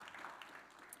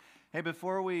Hey,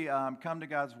 before we come to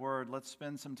God's Word, let's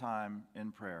spend some time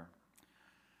in prayer.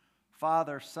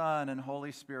 Father, Son, and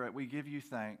Holy Spirit, we give you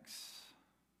thanks.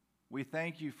 We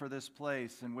thank you for this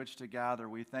place in which to gather.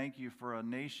 We thank you for a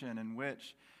nation in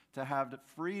which to have the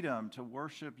freedom to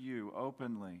worship you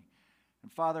openly. And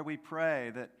Father, we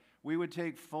pray that we would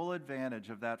take full advantage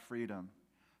of that freedom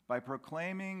by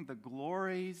proclaiming the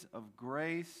glories of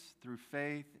grace through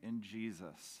faith in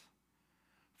Jesus.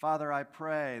 Father, I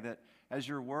pray that as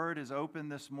your word is open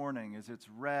this morning, as it's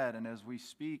read, and as we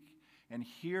speak and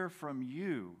hear from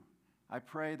you, I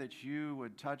pray that you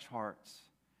would touch hearts,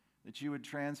 that you would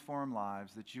transform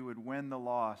lives, that you would win the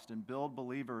lost and build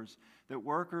believers, that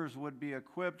workers would be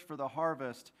equipped for the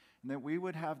harvest, and that we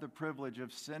would have the privilege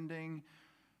of sending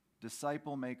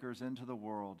disciple makers into the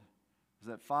world.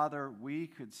 That, Father, we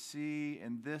could see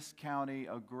in this county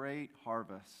a great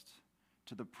harvest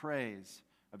to the praise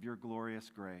of your glorious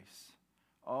grace.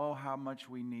 Oh, how much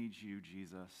we need you,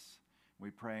 Jesus. We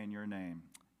pray in your name.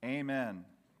 Amen.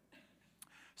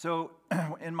 So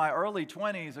in my early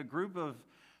 20s, a group of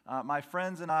my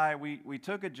friends and I, we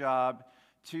took a job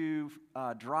to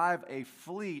drive a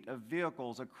fleet of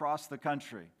vehicles across the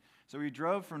country. So we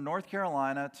drove from North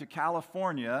Carolina to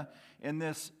California in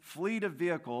this fleet of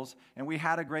vehicles, and we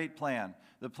had a great plan.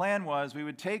 The plan was we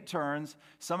would take turns,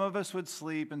 some of us would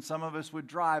sleep, and some of us would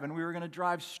drive, and we were going to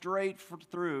drive straight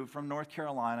through from North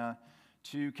Carolina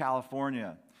to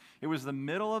California. It was the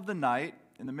middle of the night,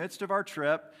 in the midst of our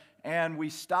trip, and we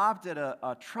stopped at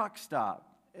a truck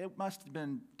stop. It must have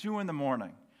been 2 in the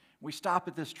morning. We stop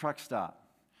at this truck stop.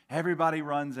 Everybody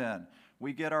runs in.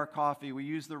 We get our coffee, we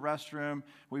use the restroom,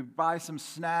 we buy some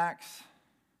snacks,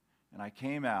 and I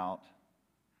came out,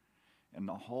 and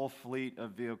the whole fleet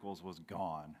of vehicles was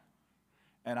gone.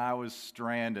 And I was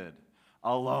stranded,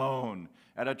 alone,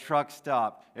 at a truck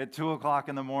stop at 2 o'clock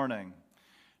in the morning.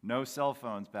 No cell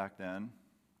phones back then.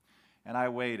 And I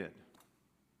waited,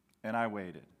 and I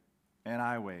waited, and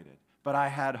I waited. But I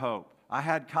had hope. I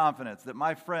had confidence that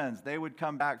my friends, they would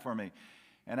come back for me.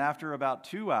 And after about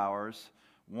 2 hours,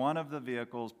 one of the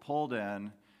vehicles pulled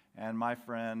in, and my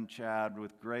friend Chad,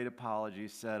 with great apology,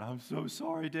 said, "I'm so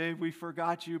sorry, Dave, we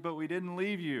forgot you, but we didn't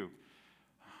leave you."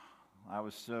 I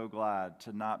was so glad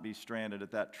to not be stranded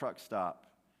at that truck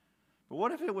stop. But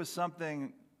what if it was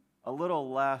something a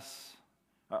little less,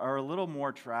 or a little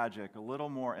more tragic, a little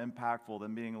more impactful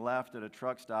than being left at a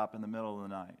truck stop in the middle of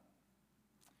the night?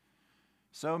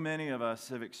 So many of us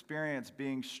have experienced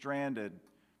being stranded.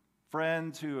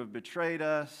 Friends who have betrayed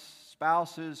us,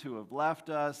 spouses who have left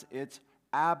us. It's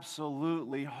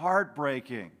absolutely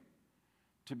heartbreaking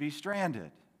to be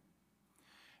stranded.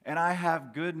 And I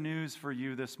have good news for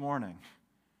you this morning.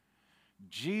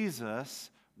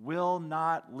 Jesus will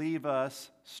not leave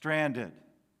us stranded.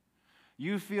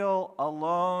 You feel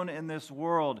alone in this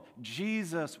world.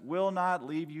 Jesus will not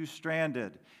leave you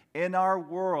stranded. In our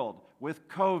world, with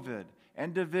COVID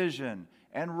and division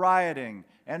and rioting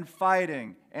and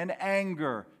fighting and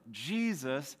anger,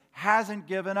 Jesus hasn't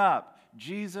given up.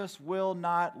 Jesus will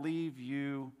not leave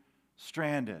you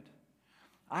stranded.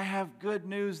 I have good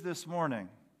news this morning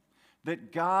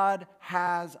that God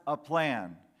has a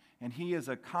plan, and He is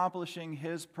accomplishing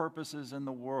His purposes in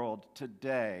the world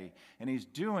today, and He's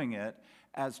doing it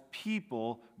as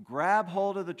people grab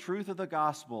hold of the truth of the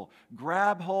gospel,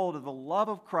 grab hold of the love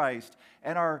of Christ,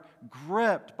 and are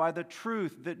gripped by the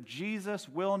truth that Jesus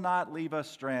will not leave us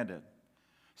stranded.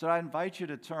 So I invite you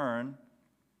to turn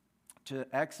to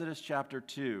Exodus chapter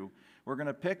 2. We're going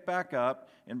to pick back up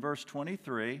in verse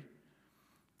 23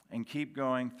 and keep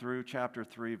going through chapter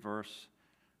 3, verse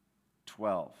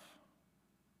 12.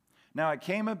 Now it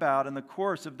came about in the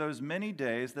course of those many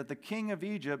days that the king of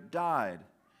Egypt died,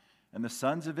 and the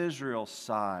sons of Israel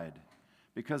sighed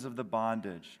because of the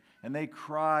bondage, and they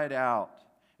cried out,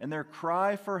 and their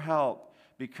cry for help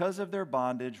because of their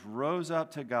bondage rose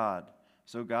up to God.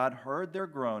 So God heard their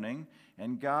groaning,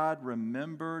 and God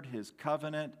remembered His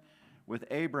covenant with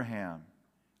Abraham,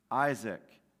 Isaac,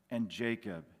 and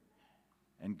Jacob.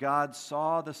 And God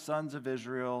saw the sons of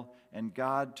Israel, and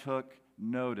God took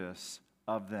notice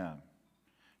of them.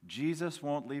 Jesus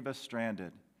won't leave us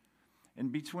stranded. In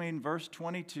between verse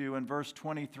 22 and verse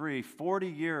 23, 40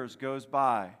 years goes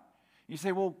by. You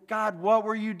say, well, God, what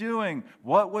were you doing?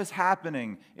 What was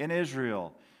happening in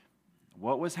Israel?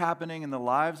 What was happening in the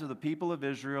lives of the people of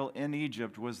Israel in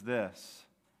Egypt was this.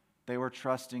 They were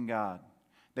trusting God.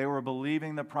 They were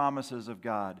believing the promises of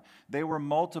God. They were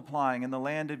multiplying in the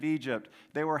land of Egypt.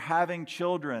 They were having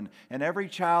children. And every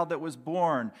child that was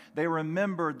born, they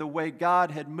remembered the way God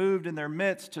had moved in their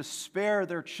midst to spare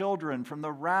their children from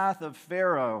the wrath of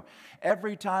Pharaoh.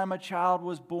 Every time a child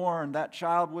was born, that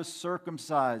child was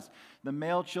circumcised. The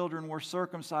male children were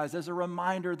circumcised as a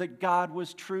reminder that God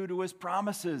was true to his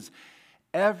promises.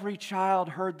 Every child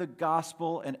heard the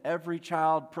gospel, and every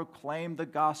child proclaimed the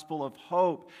gospel of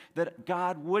hope that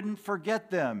God wouldn't forget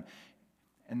them.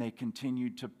 And they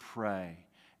continued to pray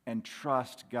and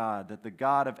trust God, that the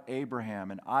God of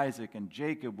Abraham and Isaac and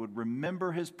Jacob would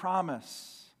remember his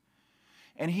promise.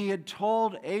 And he had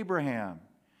told Abraham,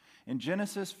 in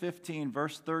Genesis 15,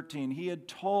 verse 13, he had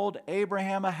told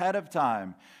Abraham ahead of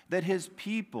time that his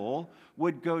people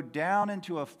would go down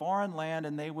into a foreign land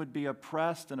and they would be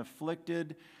oppressed and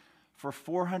afflicted for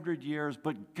 400 years,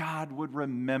 but God would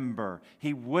remember.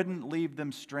 He wouldn't leave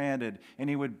them stranded, and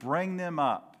he would bring them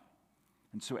up.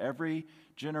 And so every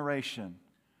generation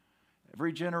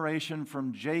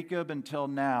from Jacob until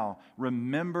now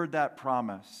remembered that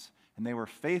promise, and they were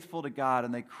faithful to God,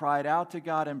 and they cried out to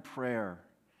God in prayer.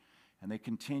 And they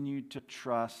continued to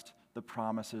trust the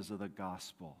promises of the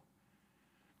gospel.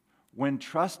 When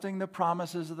trusting the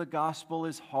promises of the gospel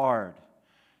is hard,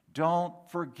 don't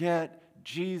forget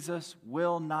Jesus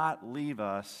will not leave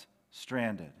us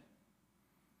stranded.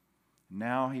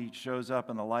 Now he shows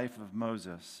up in the life of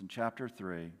Moses in chapter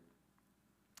 3.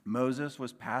 Moses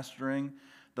was pasturing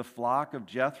the flock of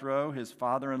Jethro, his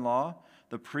father-in-law,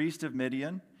 the priest of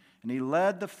Midian, and he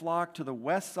led the flock to the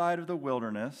west side of the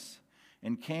wilderness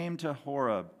and came to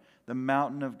Horeb, the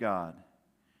mountain of God.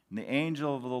 And the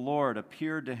angel of the Lord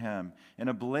appeared to him in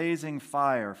a blazing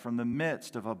fire from the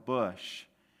midst of a bush.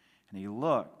 And he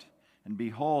looked, and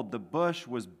behold, the bush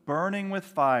was burning with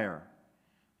fire,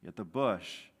 yet the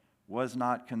bush was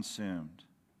not consumed.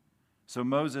 So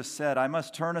Moses said, I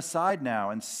must turn aside now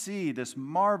and see this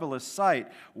marvelous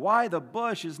sight, why the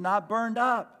bush is not burned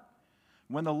up.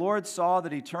 When the Lord saw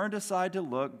that he turned aside to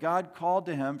look, God called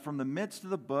to him from the midst of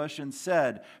the bush and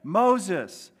said,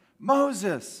 Moses,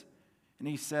 Moses. And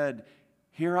he said,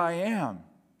 Here I am.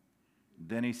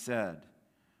 Then he said,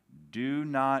 Do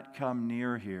not come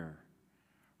near here.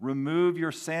 Remove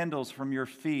your sandals from your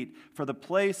feet, for the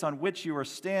place on which you are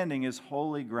standing is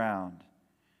holy ground.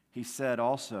 He said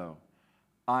also,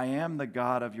 I am the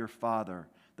God of your father,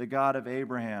 the God of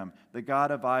Abraham, the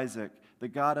God of Isaac, the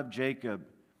God of Jacob.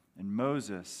 And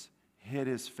Moses hid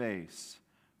his face,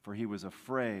 for he was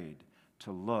afraid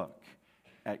to look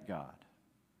at God.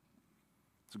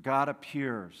 So God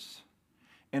appears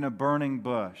in a burning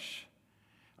bush,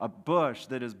 a bush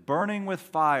that is burning with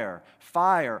fire.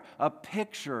 Fire, a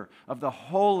picture of the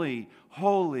holy,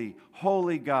 holy,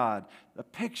 holy God. A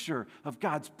picture of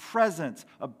God's presence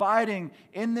abiding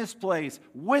in this place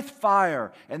with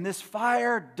fire. And this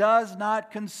fire does not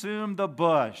consume the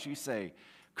bush. You say,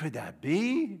 could that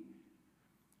be?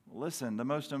 Listen, the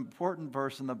most important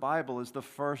verse in the Bible is the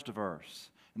first verse.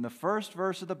 And the first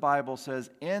verse of the Bible says,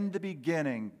 In the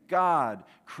beginning, God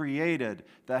created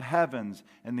the heavens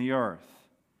and the earth.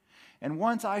 And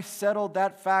once I settled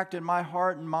that fact in my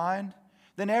heart and mind,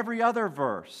 then every other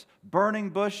verse, burning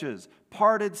bushes,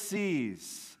 parted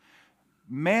seas,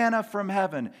 manna from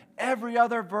heaven, every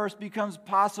other verse becomes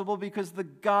possible because the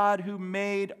God who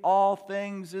made all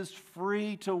things is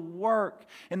free to work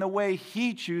in the way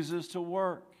He chooses to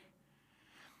work.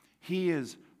 He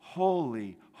is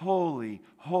holy, holy,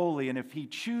 holy. And if He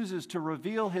chooses to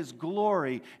reveal His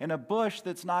glory in a bush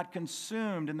that's not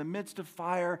consumed in the midst of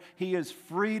fire, He is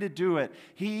free to do it.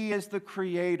 He is the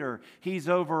Creator. He's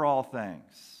over all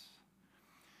things.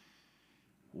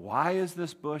 Why is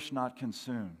this bush not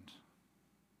consumed?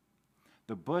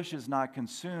 The bush is not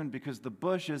consumed because the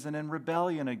bush isn't in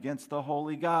rebellion against the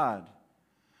holy God.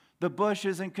 The bush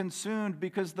isn't consumed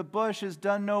because the bush has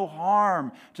done no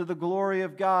harm to the glory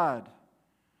of God.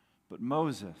 But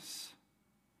Moses,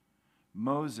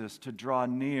 to draw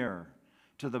near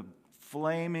to the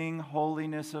flaming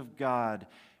holiness of God,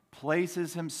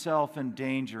 places himself in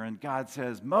danger. And God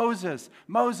says, Moses,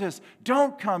 Moses,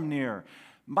 don't come near.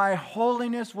 My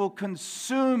holiness will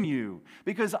consume you,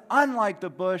 because unlike the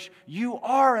bush, you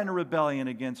are in rebellion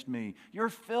against me. You're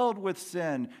filled with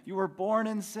sin. You were born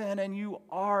in sin, and you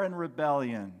are in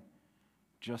rebellion,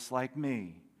 just like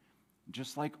me,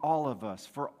 just like all of us.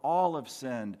 For all have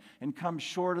sinned and come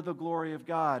short of the glory of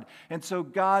God. And so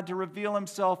God, to reveal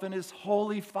Himself in His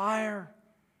holy fire,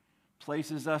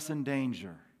 places us in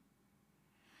danger.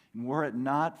 And were it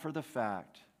not for the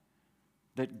fact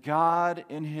that God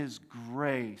in His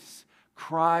grace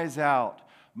cries out,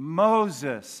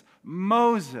 Moses,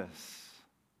 Moses,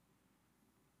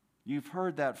 You've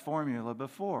heard that formula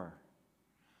before.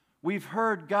 We've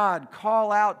heard God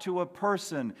call out to a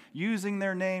person using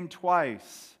their name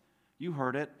twice. You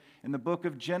heard it in the book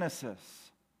of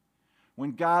Genesis.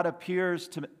 When God appears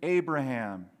to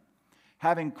Abraham,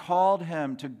 having called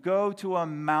him to go to a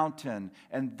mountain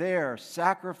and there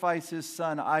sacrifice his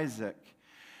son Isaac,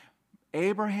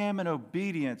 Abraham, in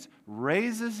obedience,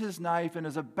 raises his knife and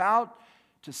is about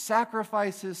to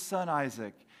sacrifice his son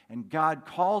Isaac. And God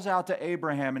calls out to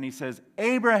Abraham and he says,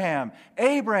 "Abraham,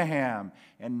 Abraham."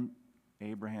 And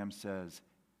Abraham says,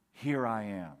 "Here I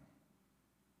am."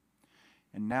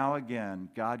 And now again,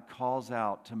 God calls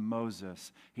out to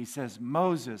Moses. He says,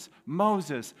 "Moses,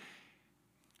 Moses."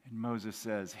 And Moses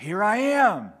says, "Here I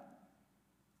am."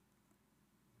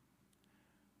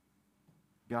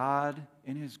 God,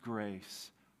 in His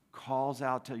grace, calls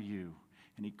out to you,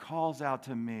 and He calls out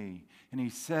to me, and He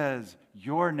says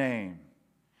your name.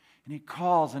 And He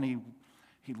calls and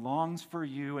He longs for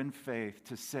you in faith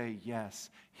to say, "Yes,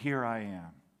 here I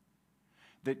am."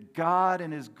 That God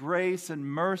in His grace and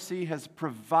mercy has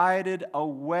provided a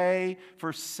way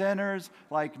for sinners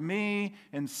like me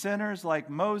and sinners like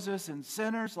Moses and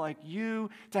sinners like you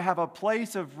to have a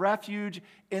place of refuge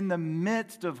in the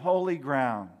midst of holy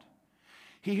ground.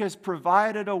 He has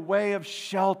provided a way of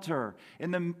shelter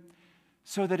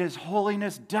so that His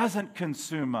holiness doesn't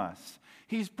consume us.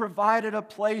 He's provided a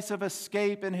place of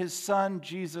escape in His Son,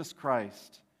 Jesus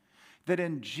Christ. That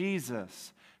in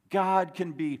Jesus, God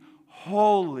can be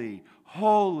holy,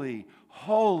 holy,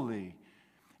 holy.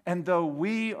 And though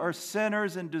we are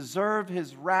sinners and deserve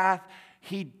His wrath,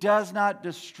 He does not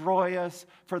destroy us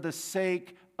for the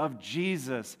sake of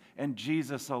Jesus and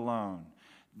Jesus alone.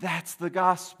 That's the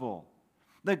gospel.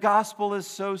 The gospel is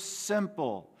so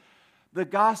simple. The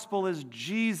gospel is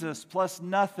Jesus plus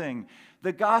nothing.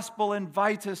 The gospel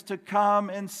invites us to come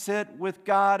and sit with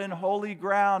God in holy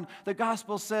ground. The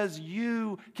gospel says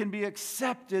you can be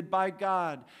accepted by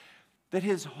God. That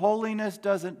His holiness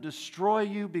doesn't destroy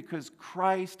you because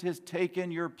Christ has taken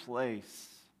your place.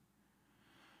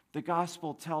 The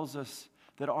gospel tells us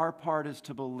that our part is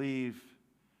to believe.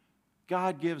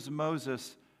 God gives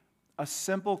Moses a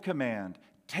simple command: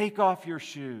 take off your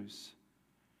shoes.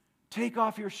 Take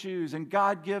off your shoes. And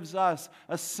God gives us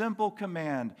a simple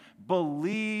command: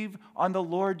 believe on the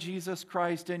Lord Jesus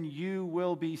Christ and you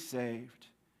will be saved.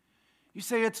 You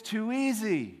say it's too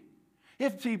easy.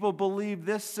 If people believe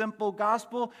this simple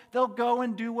gospel, they'll go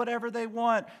and do whatever they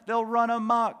want. They'll run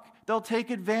amok. They'll take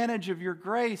advantage of your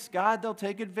grace, God. They'll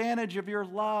take advantage of your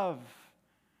love.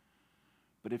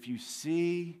 But if you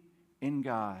see in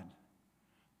God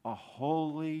a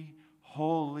holy,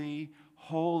 holy,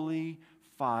 holy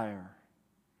fire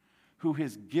who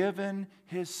has given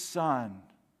His Son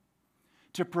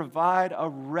to provide a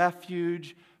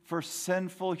refuge for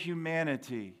sinful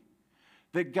humanity,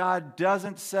 that God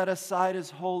doesn't set aside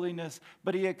His holiness,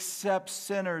 but He accepts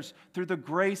sinners through the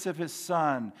grace of His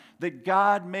Son. That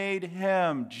God made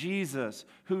Him, Jesus,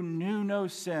 who knew no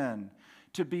sin,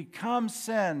 to become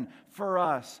sin for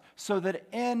us, so that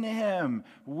in Him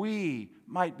we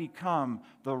might become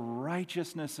the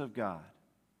righteousness of God.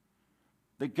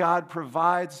 That God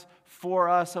provides for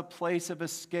us a place of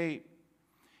escape.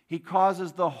 He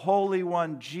causes the Holy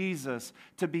One, Jesus,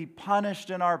 to be punished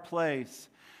in our place.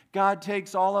 God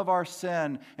takes all of our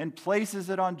sin and places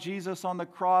it on Jesus on the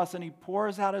cross, and He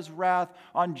pours out His wrath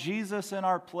on Jesus in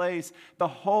our place. The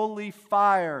holy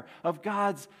fire of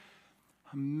God's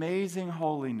amazing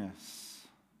holiness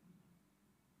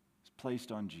is placed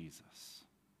on Jesus.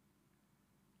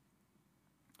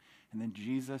 And then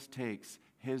Jesus takes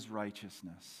His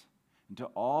righteousness, and to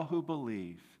all who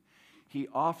believe, He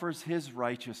offers His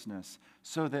righteousness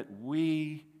so that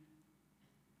we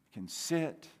can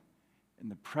sit in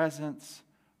the presence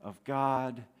of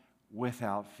God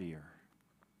without fear.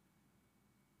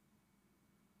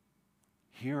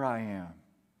 Here I am.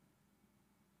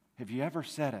 Have you ever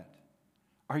said it?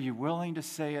 Are you willing to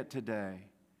say it today?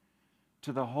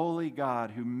 To the holy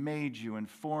God who made you and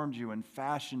formed you and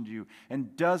fashioned you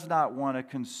and does not want to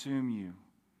consume you.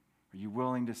 Are you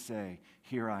willing to say,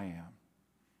 "Here I am.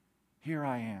 Here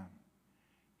I am.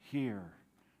 Here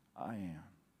I am."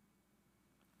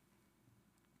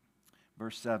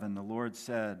 Verse 7, the Lord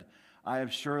said, "I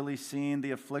have surely seen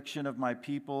the affliction of my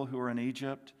people who are in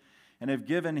Egypt, and have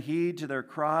given heed to their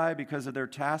cry because of their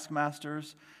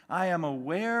taskmasters. I am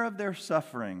aware of their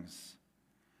sufferings.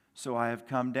 So I have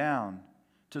come down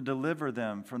to deliver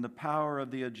them from the power of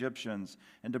the Egyptians,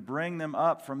 and to bring them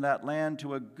up from that land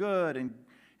to a good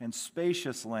and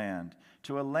spacious land,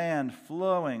 to a land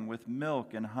flowing with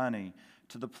milk and honey,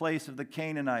 to the place of the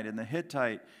Canaanite and the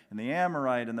Hittite and the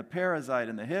Amorite and the Perizzite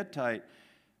and the Hittite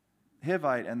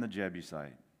Hivite and the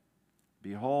Jebusite.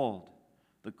 Behold,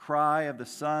 the cry of the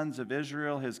sons of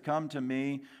Israel has come to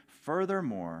me.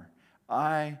 Furthermore,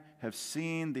 I have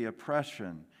seen the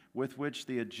oppression with which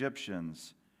the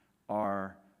Egyptians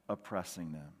are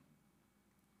oppressing them.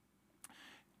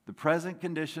 The present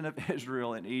condition of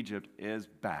Israel in Egypt is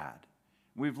bad.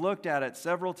 We've looked at it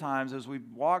several times as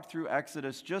we've walked through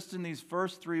Exodus. Just in these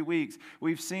first 3 weeks,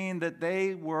 we've seen that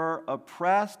they were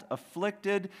oppressed,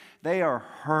 afflicted, they are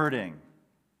hurting.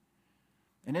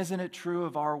 And isn't it true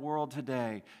of our world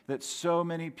today that so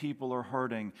many people are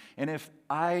hurting? And if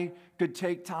I could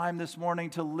take time this morning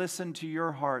to listen to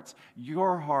your hearts,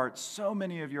 so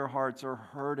many of your hearts are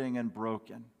hurting and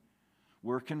broken.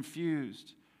 We're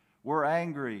confused, we're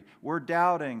angry, we're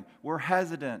doubting, we're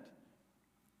hesitant.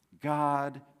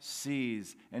 God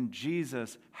sees, and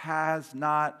Jesus has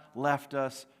not left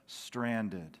us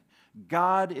stranded.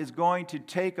 God is going to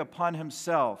take upon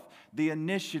himself the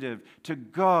initiative to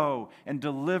go and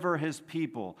deliver his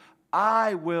people.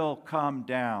 I will come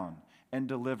down and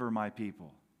deliver my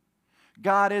people.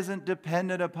 God isn't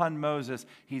dependent upon Moses.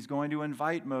 He's going to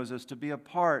invite Moses to be a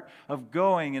part of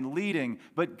going and leading.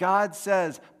 But God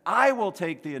says, I will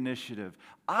take the initiative.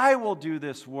 I will do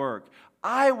this work.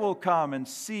 I will come and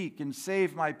seek and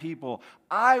save my people.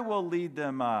 I will lead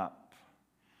them up.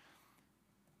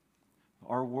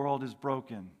 Our world is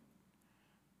broken.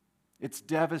 It's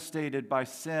devastated by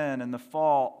sin and the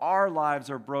fall. Our lives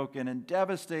are broken and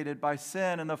devastated by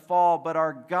sin and the fall, but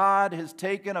our God has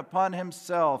taken upon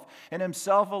himself and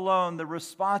himself alone the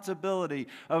responsibility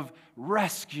of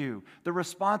rescue, the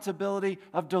responsibility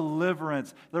of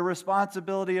deliverance, the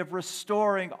responsibility of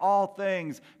restoring all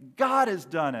things. God has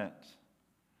done it.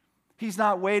 He's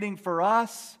not waiting for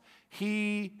us.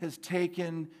 He has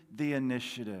taken the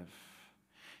initiative.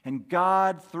 And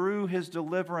God, through his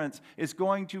deliverance, is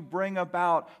going to bring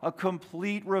about a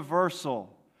complete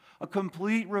reversal. A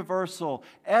complete reversal.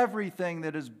 Everything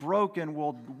that is broken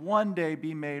will one day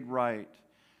be made right.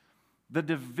 The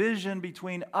division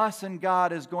between us and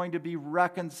God is going to be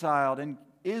reconciled and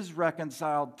is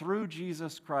reconciled through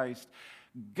Jesus Christ.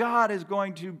 God is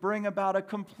going to bring about a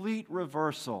complete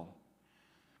reversal.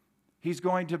 He's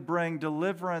going to bring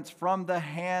deliverance from the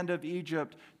hand of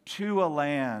Egypt to a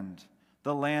land,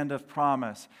 the land of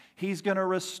promise. He's going to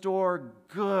restore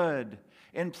good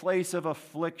in place of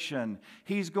affliction.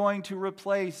 He's going to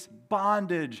replace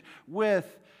bondage with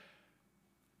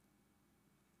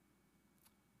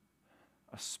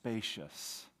a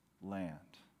spacious land.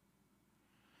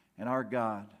 And our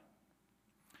God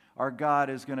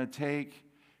is going to take,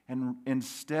 and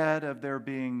instead of there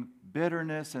being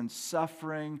bitterness and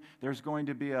suffering, there's going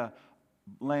to be a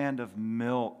land of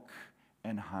milk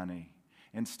and honey.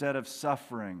 Instead of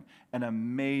suffering, an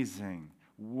amazing,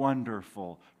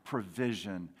 wonderful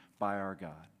provision by our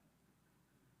God.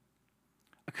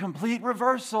 A complete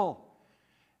reversal.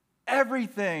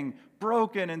 Everything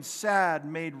broken and sad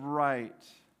made right.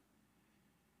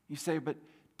 You say, but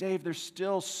Dave, there's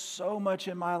still so much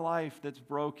in my life that's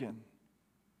broken.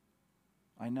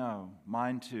 I know,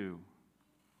 mine too.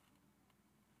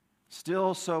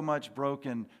 Still so much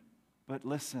broken, but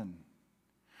listen.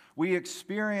 We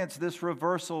experience this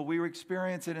reversal. We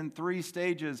experience it in 3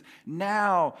 stages.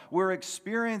 Now we're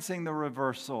experiencing the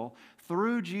reversal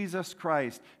through Jesus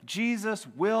Christ. Jesus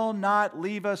will not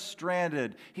leave us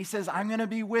stranded. He says, I'm going to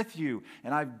be with you,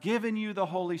 and I've given you the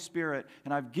Holy Spirit,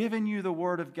 and I've given you the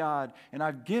Word of God, and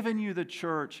I've given you the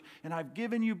church, and I've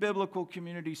given you biblical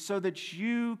community so that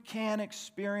you can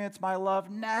experience my love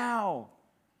now.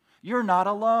 You're not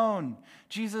alone.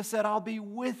 Jesus said, I'll be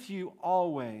with you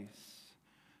always.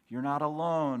 You're not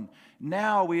alone.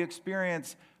 Now we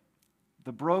experience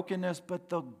the brokenness, but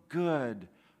the good,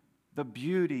 the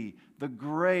beauty, the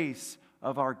grace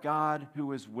of our God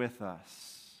who is with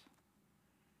us.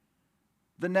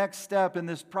 The next step in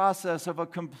this process of a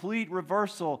complete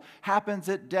reversal happens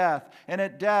at death. And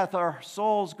at death, our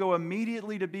souls go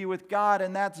immediately to be with God,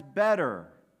 and that's better.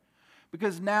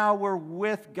 Because now we're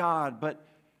with God, but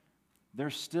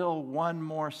there's still one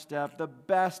more step. The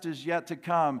best is yet to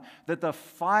come. That the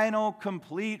final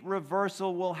complete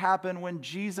reversal will happen when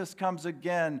Jesus comes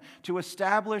again to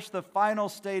establish the final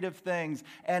state of things,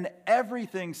 and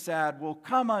everything sad will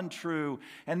come untrue,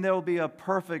 and there will be a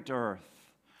perfect earth,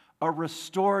 a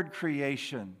restored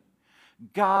creation.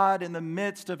 God in the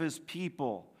midst of his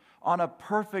people on a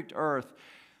perfect earth,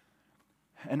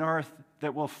 an earth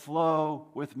that will flow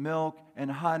with milk and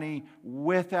honey,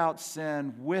 without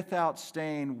sin, without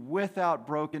stain, without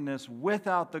brokenness,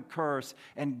 without the curse,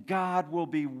 and God will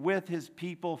be with his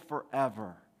people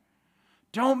forever.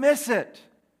 Don't miss it.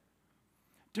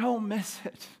 Don't miss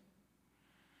it.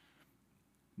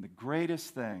 The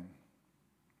greatest thing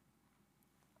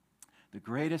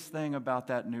about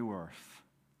that new earth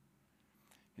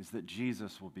is that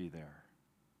Jesus will be there.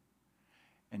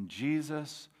 And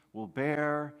Jesus will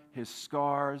bear his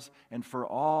scars, and for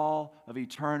all of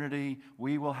eternity,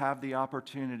 we will have the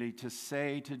opportunity to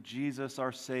say to Jesus,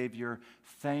 our Savior,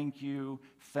 thank you,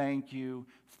 thank you,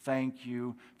 thank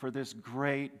you for this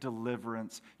great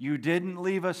deliverance. You didn't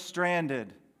leave us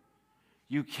stranded.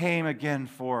 You came again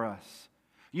for us.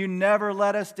 You never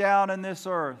let us down in this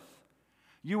earth.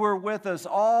 You were with us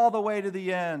all the way to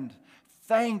the end.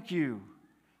 Thank you.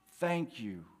 Thank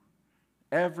you.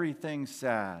 Everything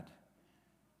sad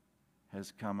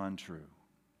has come untrue.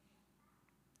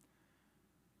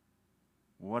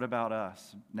 What about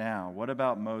us now? What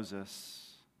about Moses?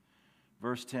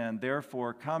 Verse 10,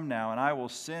 therefore come now, and I will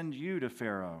send you to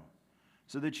Pharaoh,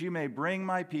 so that you may bring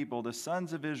my people, the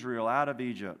sons of Israel, out of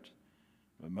Egypt.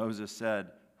 But Moses said,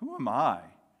 who am I,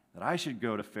 that I should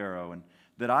go to Pharaoh, and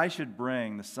that I should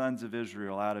bring the sons of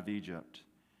Israel out of Egypt?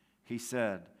 He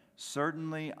said,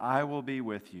 certainly I will be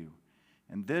with you,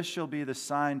 and this shall be the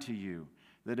sign to you,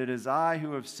 that it is I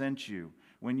who have sent you.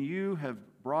 When you have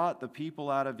brought the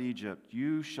people out of Egypt,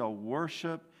 you shall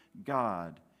worship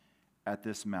God at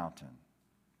this mountain.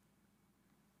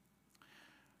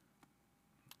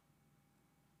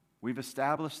 We've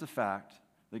established the fact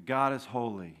that God is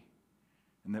holy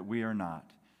and that we are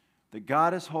not. That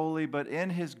God is holy, but in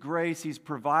His grace, He's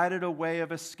provided a way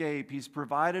of escape. He's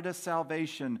provided a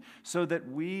salvation so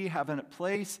that we have a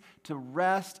place to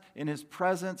rest in His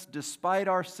presence despite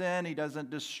our sin. He doesn't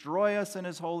destroy us in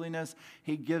His holiness.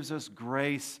 He gives us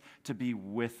grace to be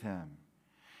with Him.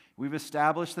 We've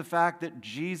established the fact that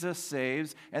Jesus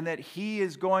saves and that He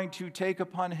is going to take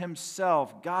upon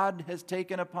Himself, God has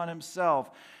taken upon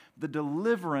Himself the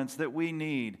deliverance that we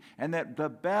need, and that the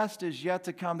best is yet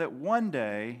to come, that one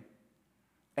day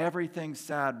everything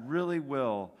sad really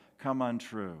will come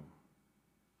untrue.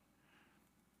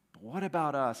 But what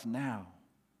about us now?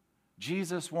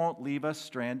 Jesus won't leave us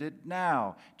stranded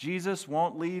now. Jesus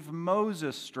won't leave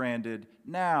Moses stranded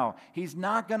now. He's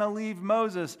not going to leave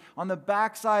Moses on the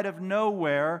backside of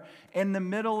nowhere in the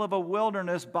middle of a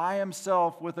wilderness by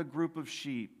himself with a group of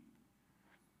sheep.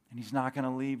 And He's not going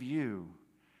to leave you,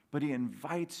 but He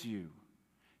invites you.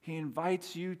 He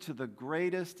invites you to the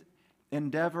greatest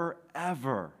endeavor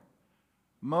ever.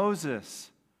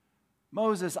 Moses,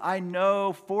 I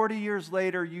know 40 years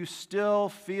later you still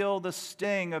feel the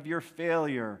sting of your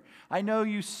failure. I know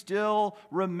you still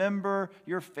remember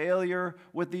your failure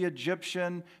with the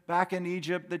Egyptian back in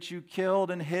Egypt that you killed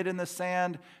and hid in the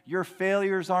sand. Your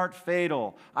failures aren't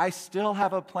fatal. I still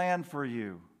have a plan for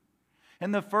you.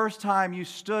 And the first time you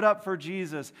stood up for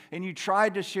Jesus and you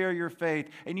tried to share your faith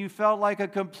and you felt like a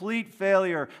complete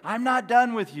failure, I'm not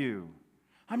done with you.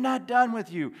 I'm not done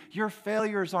with you. Your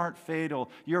failures aren't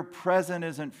fatal. Your present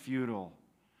isn't futile.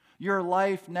 Your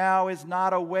life now is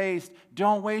not a waste.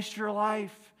 Don't waste your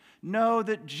life. Know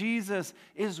that Jesus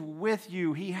is with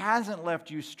you. He hasn't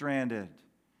left you stranded.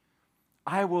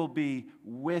 I will be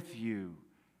with you,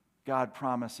 God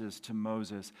promises to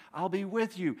Moses. I'll be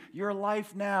with you. Your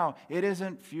life now, it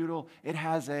isn't futile. It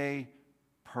has a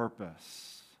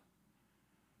purpose.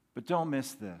 But don't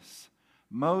miss this.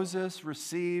 Moses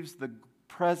receives the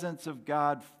presence of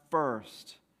God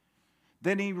first.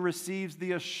 Then he receives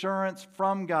the assurance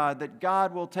from God that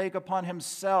God will take upon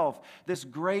Himself this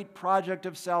great project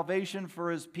of salvation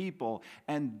for His people.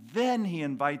 And then He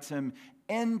invites him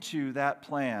into that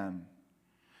plan.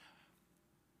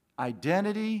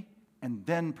 Identity and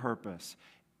then purpose.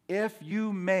 If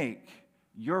you make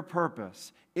your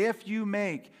purpose, if you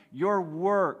make your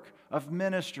work of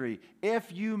ministry,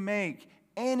 if you make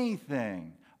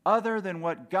anything other than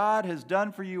what God has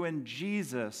done for you in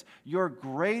Jesus, your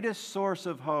greatest source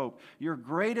of hope, your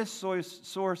greatest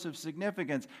source of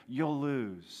significance, you'll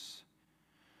lose.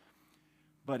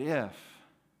 But if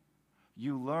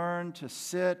you learn to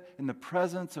sit in the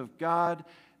presence of God,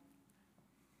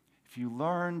 if you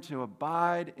learn to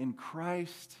abide in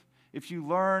Christ, if you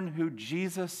learn who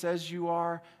Jesus says you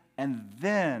are, and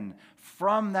then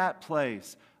from that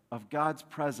place of God's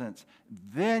presence,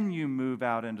 then you move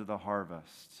out into the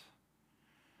harvest.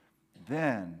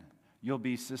 Then you'll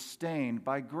be sustained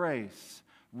by grace,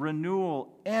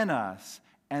 renewal in us,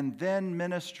 and then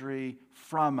ministry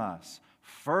from us.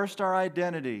 First our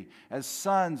identity as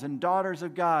sons and daughters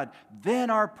of God, then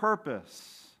our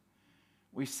purpose.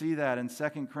 We see that in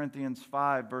 2 Corinthians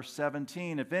 5, verse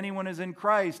 17. If anyone is in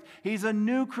Christ, he's a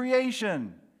new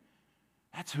creation.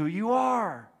 That's who you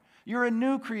are. You're a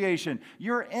new creation.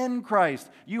 You're in Christ.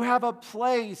 You have a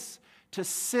place to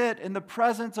sit in the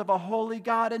presence of a holy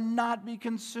God and not be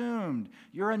consumed.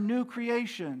 You're a new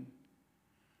creation.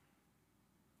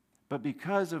 But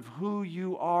because of who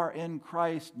you are in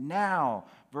Christ now,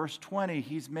 verse 20,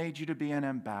 He's made you to be an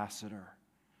ambassador,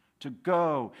 to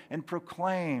go and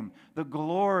proclaim the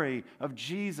glory of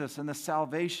Jesus and the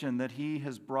salvation that He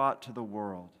has brought to the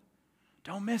world.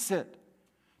 Don't miss it.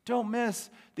 Don't miss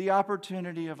the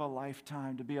opportunity of a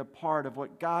lifetime to be a part of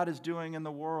what God is doing in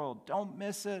the world. Don't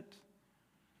miss it.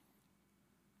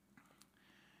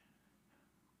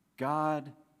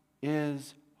 God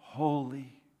is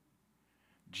holy.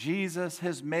 Jesus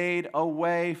has made a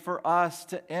way for us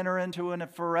to enter into a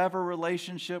forever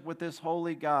relationship with this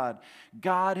holy God.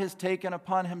 God has taken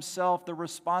upon Himself the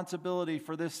responsibility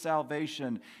for this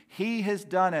salvation. He has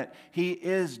done it. He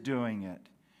is doing it.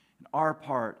 And our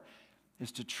part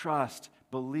is to trust,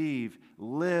 believe,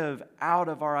 live out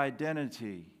of our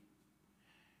identity,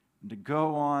 and to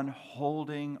go on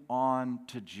holding on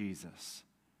to Jesus.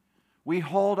 We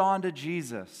hold on to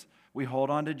Jesus. We hold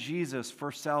on to Jesus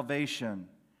for salvation.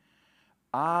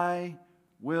 I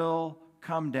will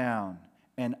come down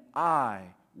and I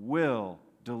will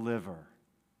deliver.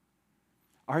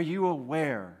 Are you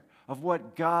aware of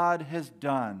what God has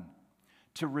done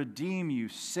to redeem you,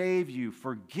 save you,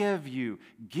 forgive you,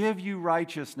 give you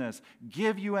righteousness,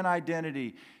 give you an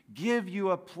identity, give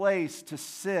you a place to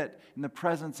sit in the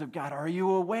presence of God? Are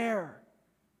you aware?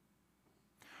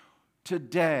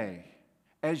 Today,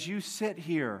 as you sit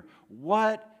here,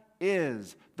 what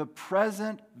is the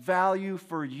present value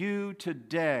for you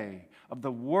today of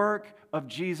the work of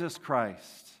Jesus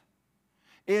Christ?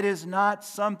 It is not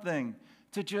something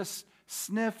to just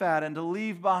sniff at and to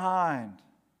leave behind.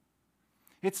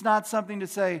 It's not something to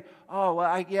say, oh, well,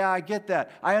 I get that.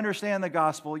 I understand the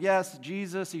gospel. Yes,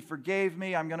 Jesus, He forgave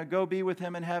me. I'm going to go be with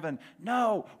Him in heaven.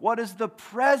 No, what is the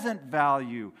present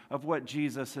value of what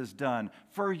Jesus has done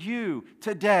for you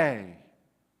today?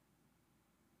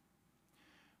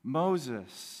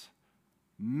 Moses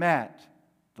met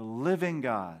the living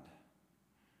God.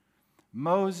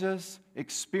 Moses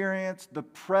experienced the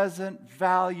present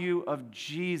value of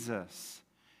Jesus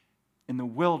in the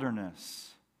wilderness.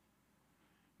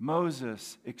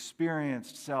 Moses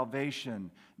experienced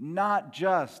salvation not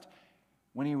just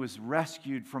when he was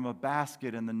rescued from a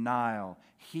basket in the Nile.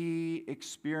 He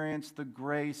experienced the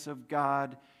grace of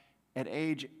God at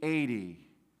age 80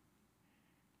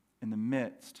 in the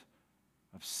midst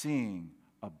of seeing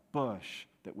a bush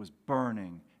that was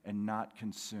burning and not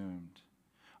consumed.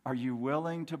 Are you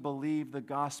willing to believe the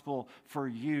gospel for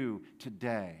you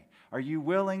today? Are you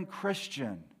willing,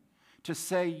 Christian, to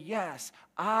say, yes,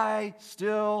 I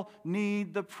still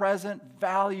need the present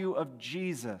value of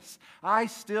Jesus. I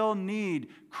still need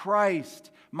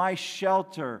Christ, my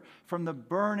shelter from the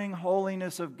burning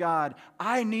holiness of God.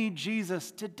 I need Jesus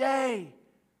today.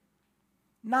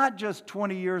 Not just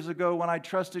 20 years ago when I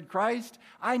trusted Christ.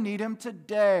 I need Him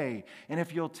today. And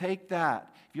if you'll take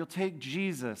that, if you'll take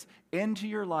Jesus into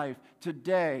your life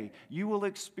today, you will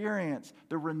experience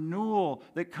the renewal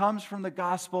that comes from the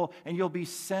gospel, and you'll be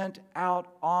sent out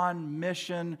on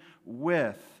mission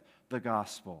with the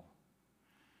gospel.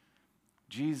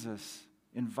 Jesus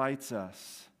invites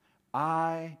us,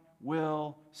 I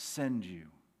will send you.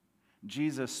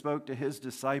 Jesus spoke to His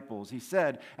disciples. He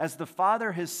said, as the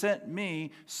Father has sent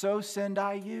me, so send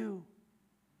I you.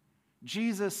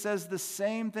 Jesus says the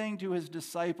same thing to His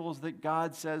disciples that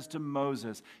God says to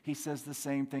Moses. He says the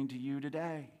same thing to you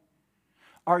today.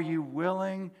 Are you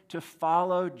willing to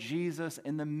follow Jesus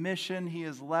in the mission He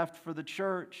has left for the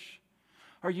church?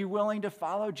 Are you willing to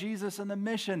follow Jesus in the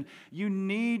mission? You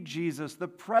need Jesus, the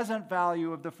present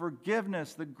value of the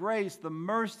forgiveness, the grace, the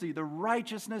mercy, the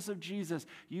righteousness of Jesus.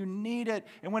 You need it.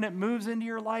 And when it moves into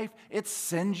your life, it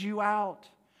sends you out.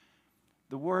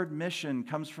 The word mission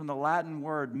comes from the Latin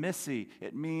word missi.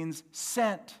 It means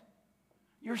sent.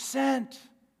 You're sent.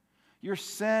 You're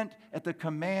sent at the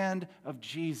command of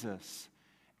Jesus.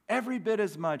 Every bit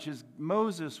as much as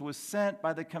Moses was sent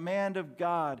by the command of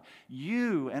God,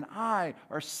 you and I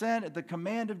are sent at the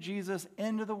command of Jesus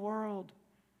into the world.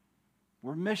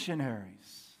 We're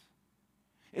missionaries.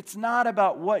 It's not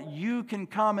about what you can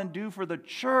come and do for the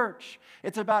church.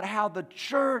 It's about how the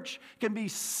church can be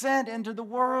sent into the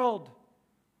world.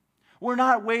 We're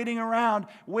not waiting around,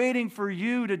 waiting for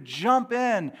you to jump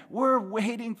in. We're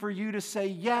waiting for you to say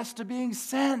yes to being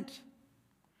sent.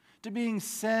 To being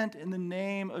sent in the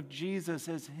name of Jesus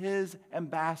as His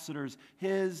ambassadors,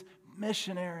 His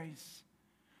missionaries,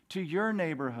 to your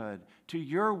neighborhood, to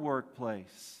your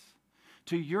workplace,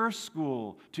 to your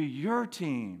school, to your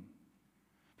team.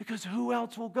 Because who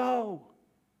else will go?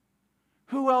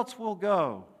 Who else will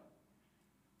go?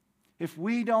 if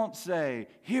we don't say,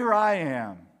 "Here I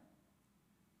am,"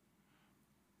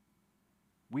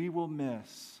 we will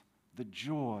miss the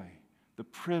joy, the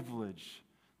privilege,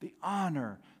 the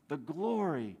honor, the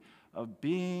glory of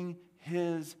being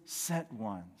His sent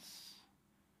ones.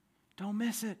 Don't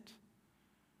miss it.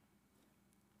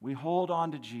 We hold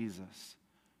on to Jesus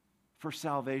for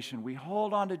salvation. We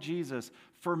hold on to Jesus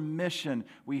for mission.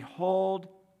 We hold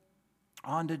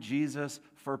on to Jesus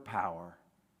for power.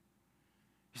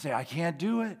 You say, "I can't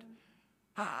do it.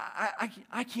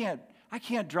 I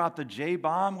can't drop the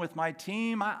J-bomb with my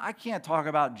team. I can't talk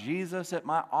about Jesus at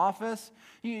my office.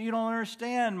 You don't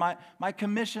understand. My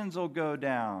commissions will go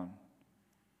down."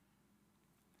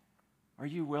 Are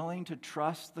you willing to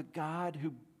trust the God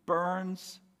who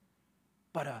burns,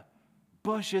 but a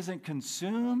bush isn't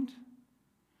consumed?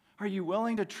 Are you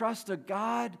willing to trust a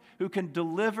God who can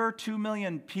deliver 2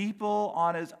 million people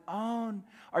on His own?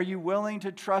 Are you willing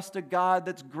to trust a God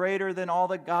that's greater than all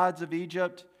the gods of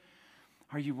Egypt?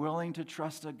 Are you willing to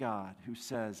trust a God who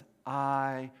says,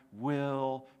 "I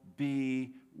will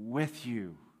be with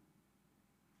you"?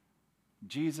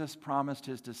 Jesus promised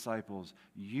His disciples,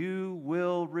 "You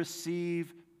will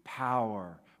receive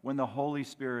power when the Holy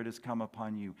Spirit has come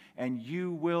upon you, and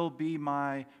you will be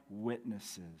my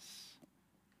witnesses."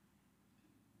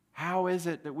 How is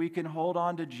it that we can hold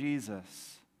on to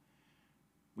Jesus?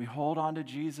 We hold on to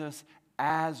Jesus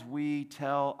as we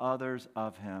tell others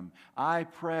of Him. I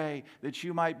pray that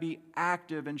you might be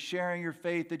active in sharing your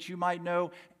faith, that you might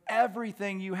know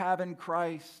everything you have in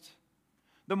Christ.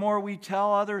 The more we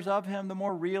tell others of Him, the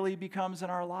more real He becomes in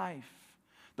our life.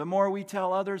 The more we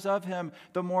tell others of Him,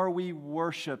 the more we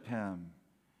worship Him.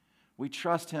 We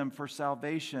trust Him for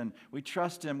salvation. We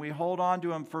trust Him. We hold on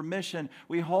to Him for mission.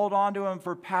 We hold on to Him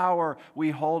for power.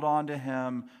 We hold on to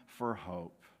Him for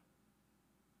hope.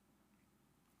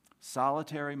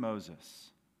 Solitary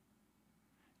Moses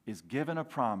is given a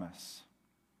promise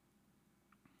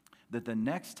that the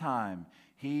next time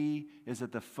he is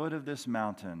at the foot of this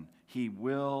mountain, he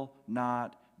will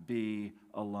not be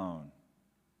alone.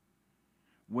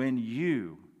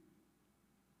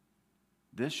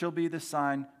 This shall be the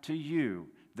sign to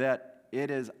you that it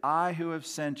is I who have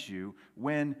sent you.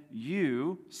 When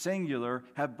you, singular,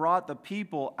 have brought the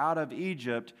people out of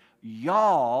Egypt,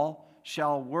 y'all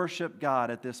shall worship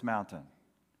God at this mountain.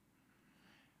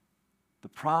 The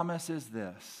promise is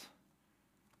this: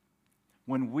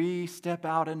 when we step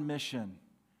out in mission,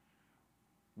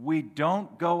 we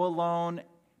don't go alone,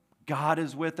 God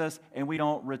is with us, and we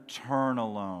don't return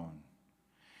alone.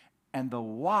 And the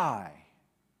why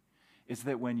is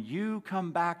that when you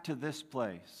come back to this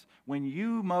place, when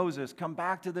you, Moses, come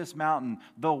back to this mountain,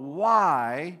 the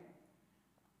why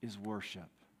is worship.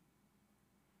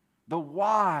 The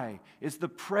why is the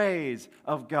praise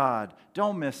of God.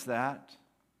 Don't miss that.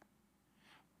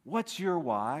 What's your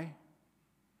why?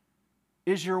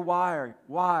 Is your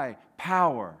why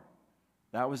power?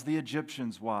 That was the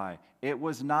Egyptians' why. It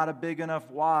was not a big enough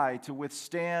why to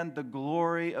withstand the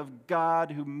glory of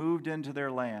God who moved into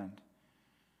their land.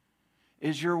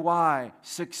 Is your why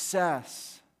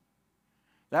success?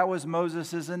 That was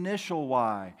Moses' initial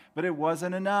why, but it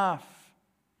wasn't enough.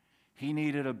 He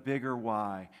needed a bigger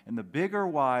why. And the bigger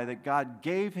why that God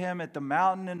gave him at the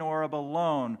mountain in Horeb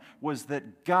alone was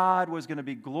that God was going to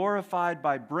be glorified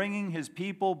by bringing His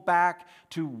people back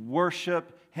to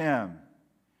worship Him.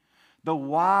 The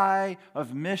why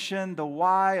of mission, the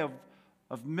why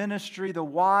of ministry, the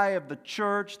why of the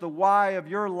church, the why of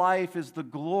your life is the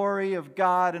glory of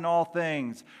God in all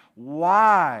things.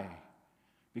 Why?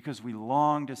 Because we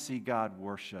long to see God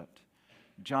worshiped.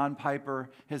 John Piper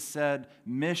has said,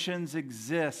 missions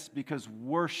exist because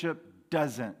worship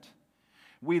doesn't.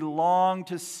 We long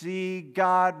to see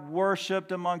God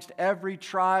worshiped amongst every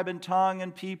tribe and tongue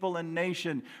and people and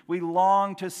nation. We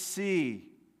long to see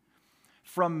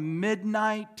from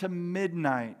midnight to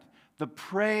midnight the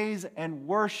praise and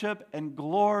worship and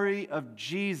glory of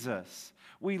Jesus.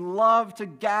 We love to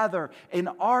gather in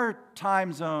our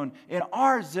time zone, in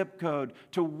our zip code,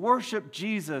 to worship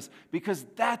Jesus because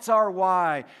that's our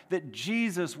why, that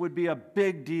Jesus would be a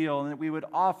big deal and that we would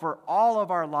offer all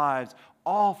of our lives,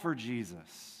 all for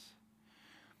Jesus.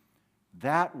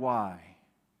 That why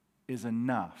is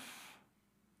enough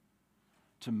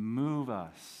to move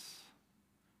us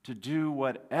to do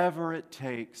whatever it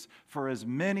takes for as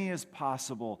many as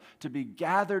possible to be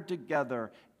gathered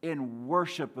together in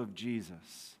worship of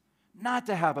Jesus. Not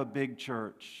to have a big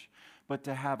church, but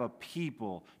to have a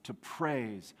people to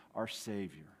praise our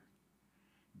Savior.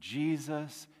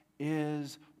 Jesus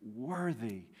is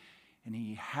worthy, and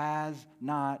He has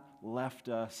not left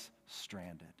us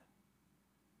stranded.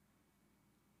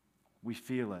 We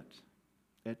feel it.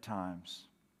 at times.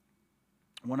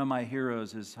 One of my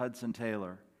heroes is Hudson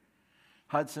Taylor.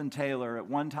 Hudson Taylor, at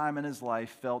one time in his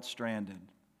life, felt stranded.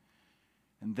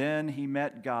 And then he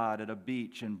met God at a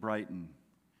beach in Brighton.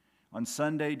 On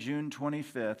Sunday, June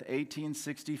 25th,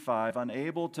 1865,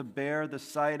 unable to bear the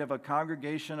sight of a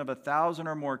congregation of 1,000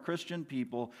 or more Christian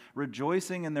people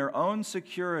rejoicing in their own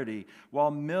security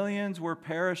while millions were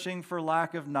perishing for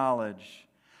lack of knowledge,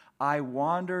 I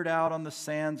wandered out on the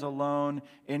sands alone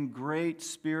in great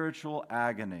spiritual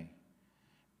agony.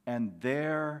 And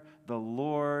there the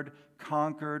Lord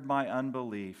conquered my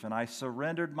unbelief, and I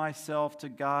surrendered myself to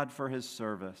God for His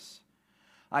service.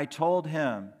 I told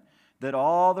Him that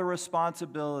all the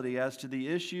responsibility as to the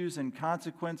issues and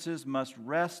consequences must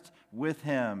rest with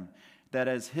Him, that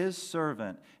as His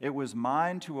servant, it was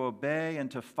mine to obey and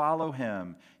to follow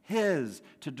Him, His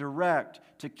to direct,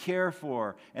 to care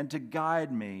for, and to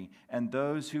guide me and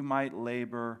those who might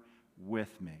labor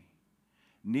with me.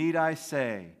 Need I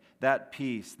say that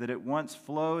peace that at once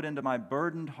flowed into my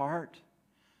burdened heart?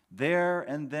 There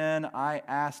and then I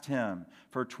asked Him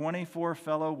for 24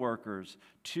 fellow workers,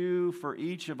 2 for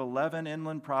each of 11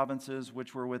 inland provinces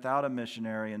which were without a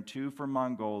missionary, and 2 for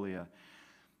Mongolia.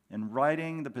 And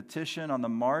writing the petition on the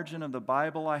margin of the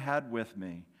Bible I had with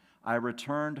me, I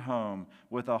returned home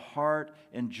with a heart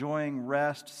enjoying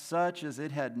rest such as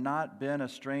it had not been a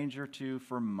stranger to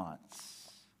for months.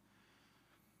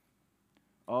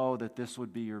 Oh, that this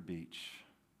would be your beach,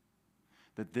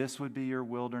 that this would be your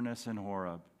wilderness in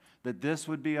Horeb, that this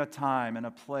would be a time and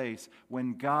a place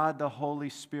when God the Holy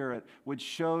Spirit would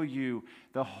show you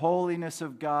the holiness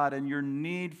of God and your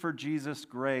need for Jesus'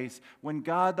 grace, when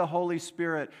God the Holy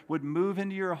Spirit would move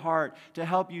into your heart to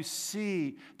help you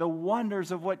see the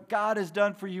wonders of what God has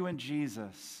done for you in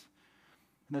Jesus.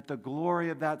 And that the glory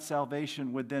of that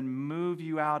salvation would then move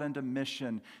you out into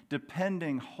mission,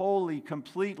 depending wholly,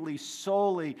 completely,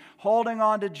 solely, holding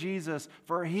on to Jesus,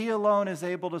 for He alone is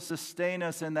able to sustain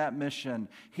us in that mission.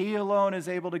 He alone is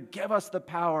able to give us the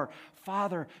power.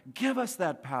 Father, give us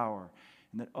that power.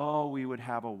 And that, oh, we would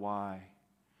have a why.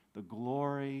 The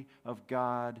glory of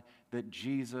God, that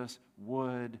Jesus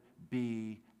would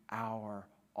be our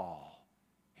all.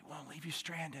 He won't leave you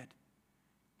stranded.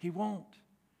 He won't.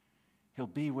 He'll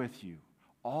be with you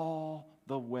all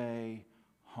the way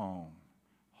home.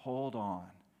 Hold on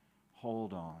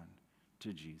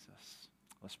to Jesus.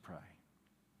 Let's pray.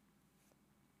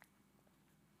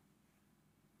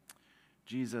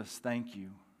 Jesus, thank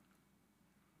you.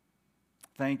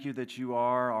 Thank you that you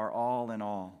are our all in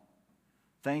all.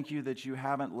 Thank you that you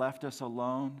haven't left us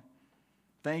alone.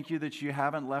 Thank you that you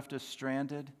haven't left us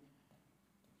stranded.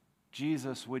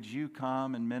 Jesus, would you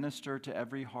come and minister to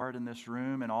every heart in this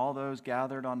room and all those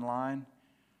gathered online?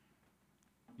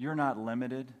 You're not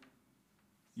limited.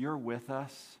 You're with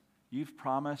us. You've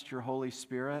promised your Holy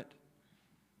Spirit.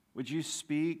 Would you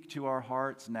speak to our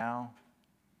hearts now?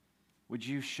 Would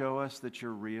you show us that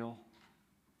you're real?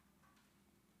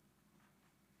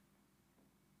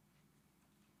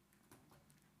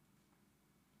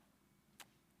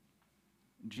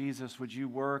 Jesus, would you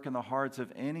work in the hearts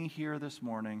of any here this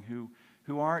morning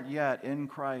who aren't yet in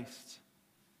Christ,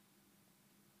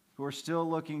 who are still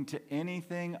looking to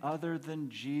anything other than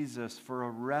Jesus for a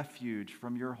refuge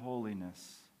from your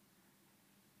holiness.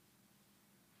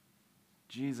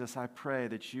 Jesus, I pray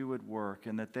that you would work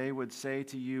and that they would say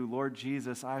to you, Lord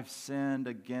Jesus, I've sinned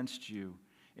against you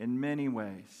in many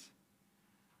ways.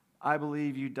 I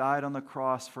believe you died on the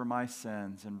cross for my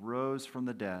sins and rose from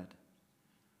the dead.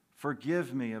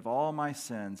 Forgive me of all my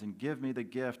sins and give me the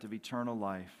gift of eternal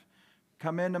life.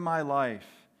 Come into my life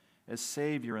as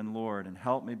Savior and Lord and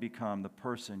help me become the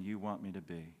person you want me to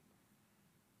be.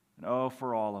 And oh,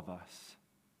 for all of us,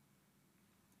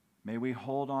 may we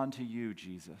hold on to you,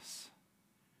 Jesus,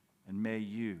 and may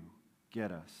you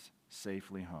get us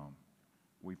safely home.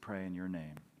 We pray in your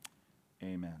name.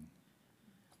 Amen.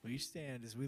 Will you stand as we